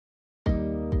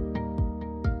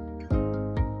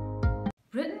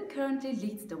Britain currently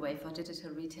leads the way for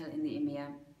digital retail in the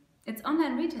EMEA. Its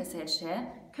online retail sales share,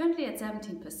 currently at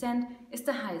 17%, is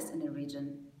the highest in the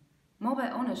region. Mobile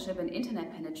ownership and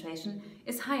internet penetration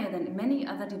is higher than in many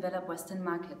other developed Western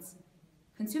markets.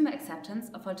 Consumer acceptance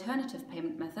of alternative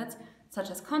payment methods, such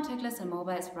as contactless and mobile,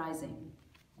 is rising.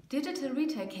 Digital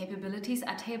retail capabilities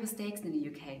are table stakes in the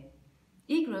UK.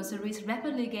 E-grocery is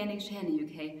rapidly gaining share in the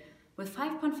UK, with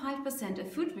 5.5%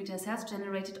 of food retail sales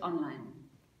generated online.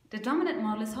 The dominant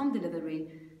model is home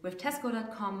delivery, with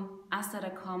Tesco.com,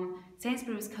 Asda.com,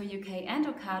 Sainsbury's Co UK and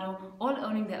Ocado all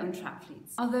owning their own truck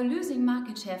fleets. Although losing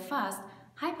market share fast,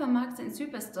 hypermarkets and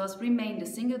superstores remain the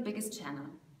single biggest channel.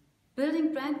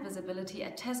 Building brand visibility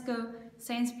at Tesco,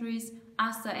 Sainsbury's,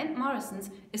 Asda and Morrisons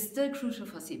is still crucial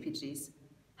for CPGs.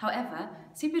 However,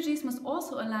 CPGs must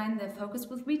also align their focus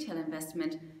with retail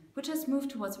investment, which has moved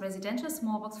towards residential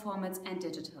small box formats and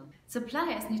digital.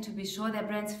 Suppliers need to be sure their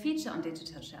brands feature on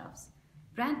digital shelves.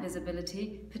 Brand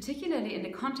visibility, particularly in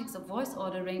the context of voice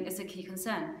ordering, is a key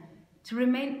concern. To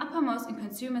remain uppermost in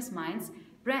consumers' minds,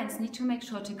 brands need to make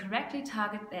sure to correctly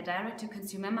target their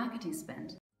direct-to-consumer marketing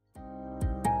spend.